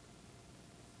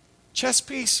 Chess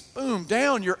piece, boom,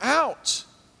 down, you're out.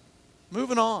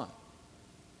 Moving on.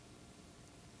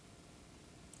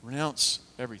 Renounce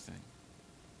everything.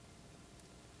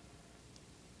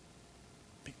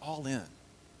 Be all in.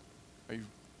 Are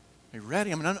you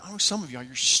ready? I mean, I know some of you are.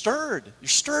 You're stirred. You're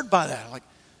stirred by that. Like,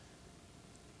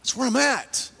 that's where I'm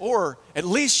at. Or at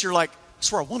least you're like, that's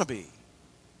where I want to be.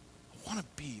 I want to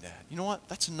be that. You know what?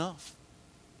 That's enough.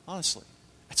 Honestly.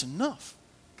 That's enough.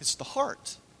 Because it's the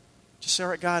heart. Just say, all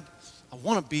right, God, I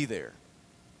want to be there.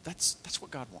 That's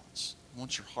what God wants. He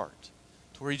wants your heart.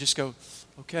 To where you just go,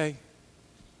 okay,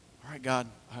 all right, God,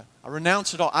 I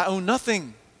renounce it all. I own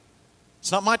nothing.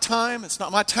 It's not my time. It's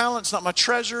not my talent. It's not my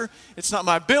treasure. It's not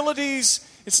my abilities.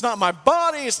 It's not my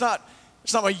body. It's not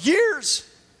my years.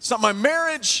 It's not my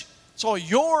marriage. It's all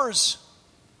yours.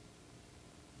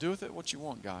 Do with it what you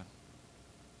want, God.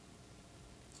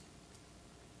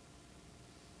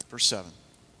 Verse 7.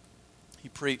 He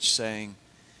preached, saying,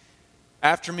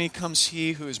 "After me comes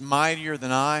he who is mightier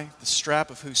than I, the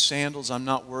strap of whose sandals I'm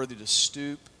not worthy to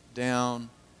stoop down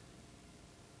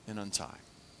and untie."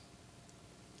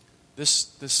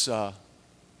 This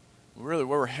really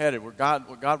where we're headed, what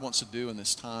God wants to do in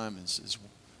this time is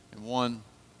in one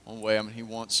way. I mean, he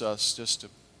wants us just to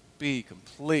be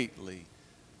completely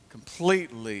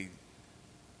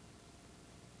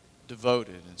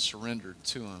devoted and surrendered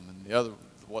to him. And the other,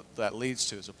 what that leads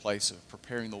to is a place of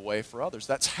preparing the way for others.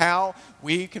 That's how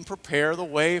we can prepare the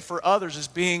way for others, is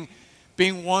being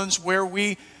ones where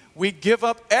we give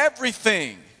up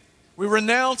everything. We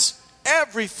renounce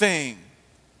everything.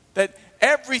 That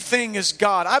everything is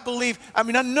God. I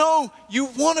know you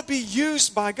want to be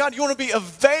used by God. You want to be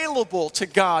available to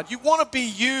God. You want to be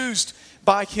used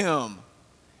by him.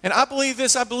 And I believe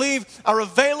this. I believe our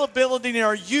availability and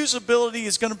our usability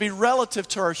is going to be relative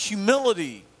to our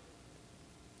humility.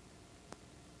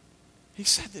 He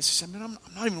said this. He said, I'm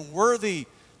not even worthy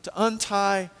to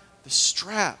untie the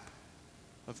strap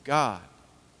of God.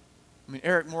 I mean,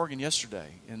 Eric Morgan yesterday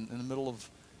in the middle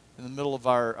of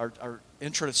our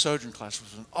Intro to Sojourn class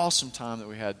was an awesome time that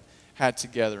we had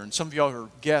together. And some of y'all who are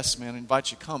guests, man, I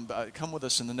invite you to come with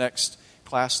us in the next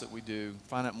class that we do.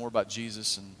 Find out more about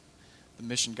Jesus and the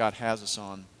mission God has us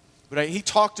on. But he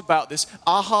talked about this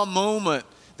aha moment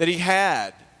that he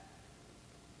had,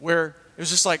 where it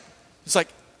was just like, it's like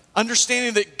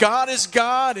understanding that God is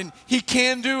God and he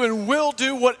can do and will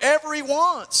do whatever he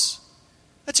wants.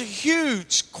 That's a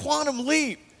huge quantum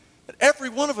leap that every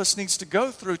one of us needs to go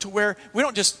through, to where we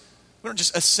don't just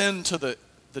ascend to the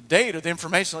data, the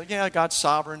information, like, yeah, God's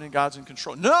sovereign and God's in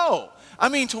control. No! I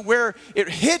mean to where it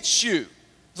hits you.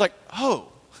 It's like,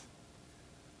 oh,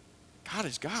 God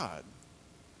is God.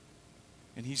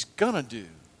 And he's going to do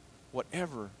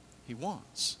whatever he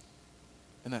wants.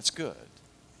 And that's good.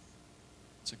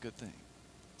 It's a good thing.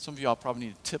 Some of y'all probably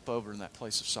need to tip over in that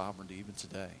place of sovereignty even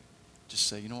today. Just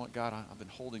say, you know what, God, I've been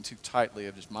holding too tightly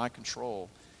of just my control.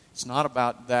 It's not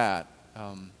about that.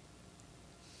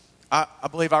 I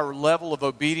believe our level of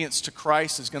obedience to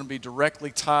Christ is going to be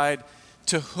directly tied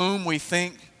to whom we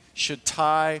think should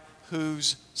tie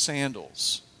whose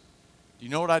sandals. Do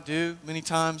you know what I do many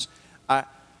times?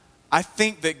 I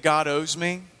think that God owes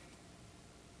me.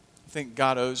 I think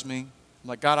God owes me. I'm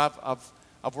like, God,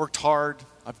 I've worked hard.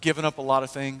 I've given up a lot of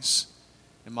things.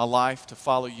 in my life to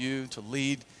follow you, to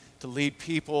lead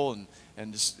people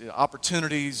and just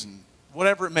opportunities and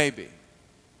whatever it may be.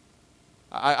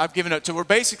 I've given up to where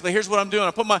basically here's what I'm doing.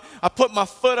 I put my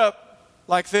foot up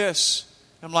like this.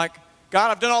 I'm like,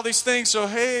 God, I've done all these things, so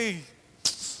hey,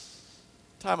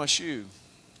 tie my shoe.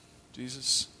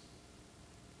 Jesus,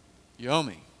 you owe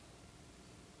me.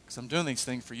 Because I'm doing these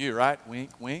things for you, right? Wink,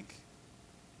 wink.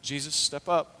 Jesus, step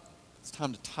up. It's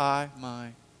time to tie my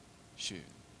shoe.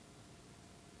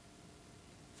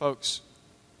 Folks,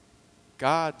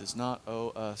 God does not owe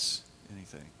us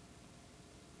anything.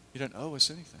 He doesn't owe us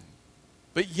anything.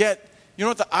 But yet, you know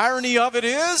what the irony of it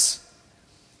is?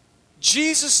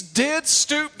 Jesus did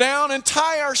stoop down and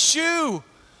tie our shoe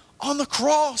on the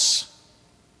cross.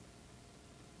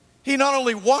 He not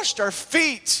only washed our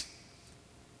feet,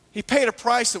 He paid a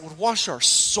price that would wash our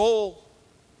soul,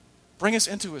 bring us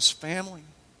into His family.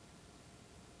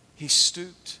 He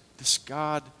stooped. This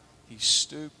God, He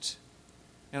stooped.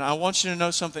 And I want you to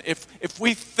know something. If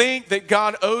we think that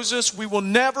God owes us, we will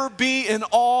never be in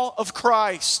awe of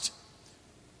Christ.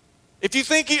 If you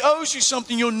think He owes you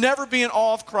something, you'll never be in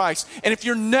awe of Christ. And if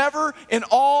you're never in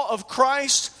awe of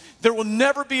Christ, there will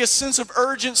never be a sense of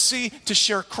urgency to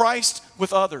share Christ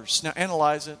with others. Now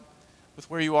analyze it with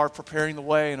where you are preparing the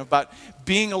way and about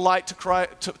being a light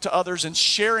to others and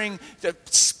sharing,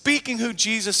 speaking who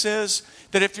Jesus is.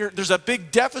 That if there's a big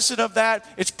deficit of that,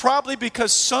 it's probably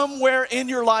because somewhere in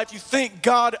your life you think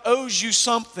God owes you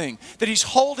something, that He's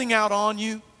holding out on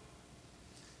you.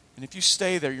 And if you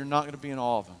stay there, you're not going to be in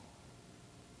awe of Him.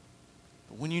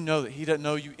 But when you know that He doesn't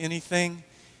owe you anything,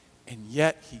 and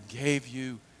yet He gave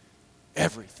you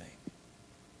everything,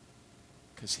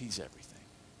 because He's everything,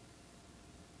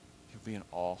 you'll be in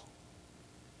awe.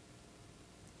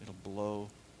 It'll blow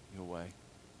you away.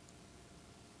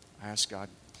 I ask God,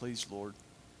 please, Lord,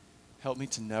 help me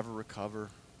to never recover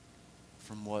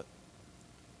from what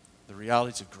the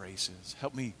realities of grace is.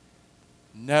 Help me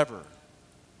never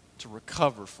to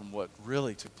recover from what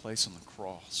really took place on the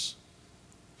cross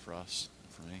for us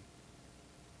and for me.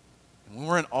 And when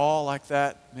we're in awe like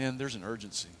that, man, there's an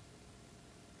urgency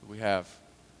that we have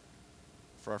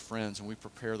for our friends, and we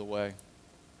prepare the way.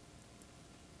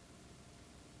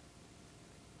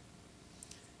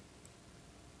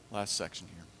 Last section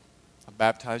here. I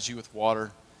baptize you with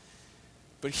water,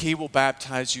 but He will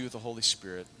baptize you with the Holy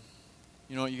Spirit.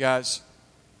 You know what, you guys?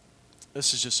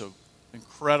 This is just an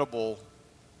incredible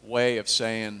way of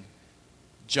saying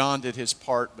John did his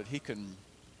part, but he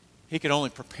could only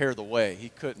prepare the way. He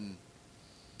couldn't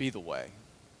be the way.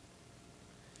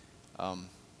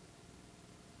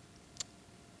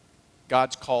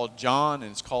 God's called John,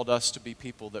 and has called us to be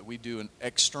people that we do an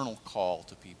external call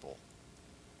to people.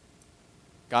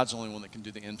 God's the only one that can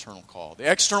do the internal call. The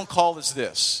external call is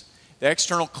this. The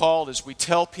external call is we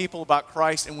tell people about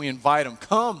Christ and we invite them.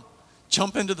 Come,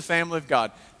 jump into the family of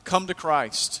God. Come to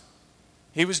Christ.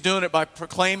 He was doing it by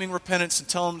proclaiming repentance and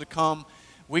telling them to come.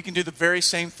 We can do the very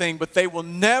same thing, but they will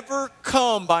never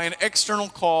come by an external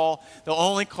call. They'll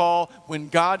only call when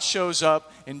God shows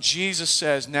up and Jesus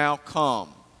says, now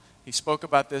come. He spoke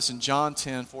about this in John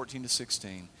 10, 14 to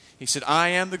 16. He said, I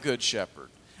am the good shepherd.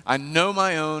 I know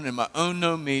my own, and my own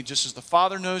know me, just as the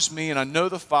Father knows me, and I know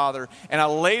the Father, and I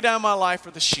lay down my life for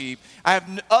the sheep. I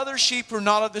have other sheep who are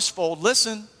not of this fold.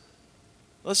 Listen.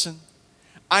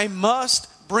 I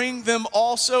must bring them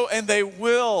also, and they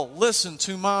will listen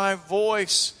to my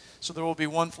voice. So there will be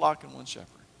one flock and one shepherd.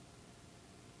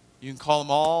 You can call them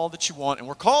all that you want, and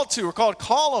we're called to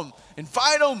call them,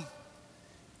 invite them.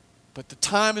 But the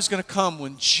time is going to come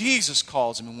when Jesus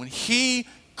calls them, and when He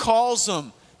calls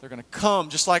them, they're going to come.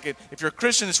 Just like it, if you're a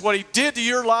Christian, it's what He did to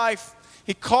your life.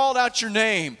 He called out your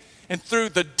name, and through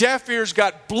the deaf ears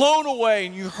got blown away,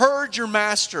 and you heard your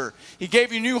master. He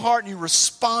gave you a new heart, and you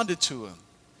responded to Him.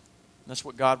 And that's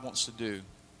what God wants to do.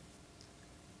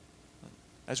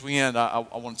 As we end, I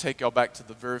want to take y'all back to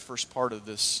the very first part of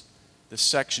this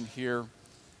section here,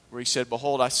 where He said,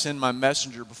 behold, I send my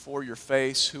messenger before your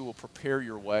face who will prepare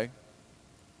your way.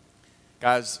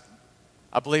 Guys,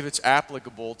 I believe it's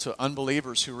applicable to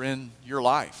unbelievers who are in your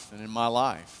life and in my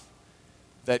life,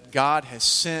 that God has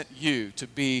sent you to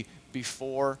be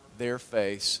before their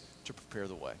face to prepare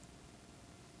the way.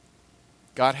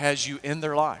 God has you in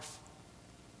their life.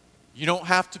 You don't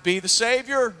have to be the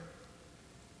Savior.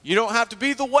 You don't have to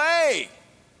be the way.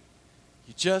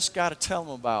 You just got to tell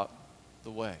them about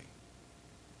the way.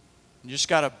 You just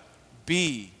got to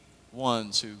be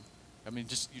ones who,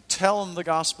 just you tell them the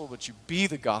gospel, but you be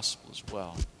the gospel as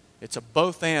well. It's a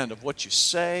both and of what you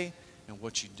say and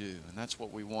what you do. And that's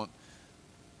what we want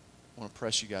to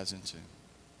press you guys into.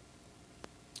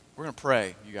 We're going to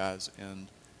pray, you guys, and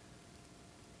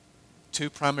two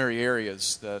primary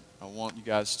areas that I want you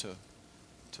guys to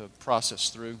process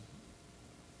through.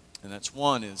 And that's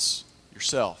one is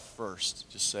yourself first.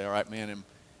 Just say, all right, man,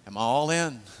 am I all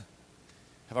in?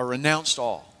 Have I renounced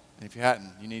all? And if you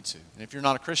hadn't, you need to. And if you're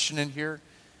not a Christian in here,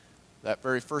 that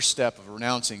very first step of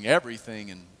renouncing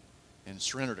everything and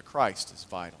surrender to Christ is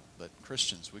vital. But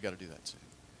Christians, we got to do that too.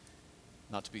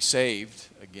 Not to be saved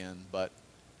again, but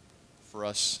for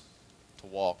us to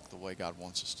walk the way God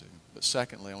wants us to. But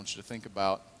secondly, I want you to think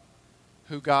about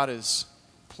who God has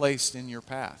placed in your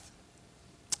path.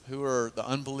 Who are the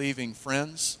unbelieving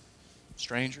friends,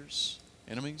 strangers,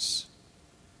 enemies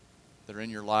that are in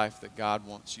your life that God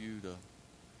wants you to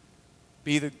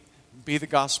be the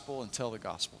gospel and tell the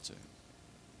gospel to.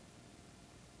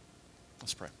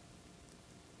 Let's pray.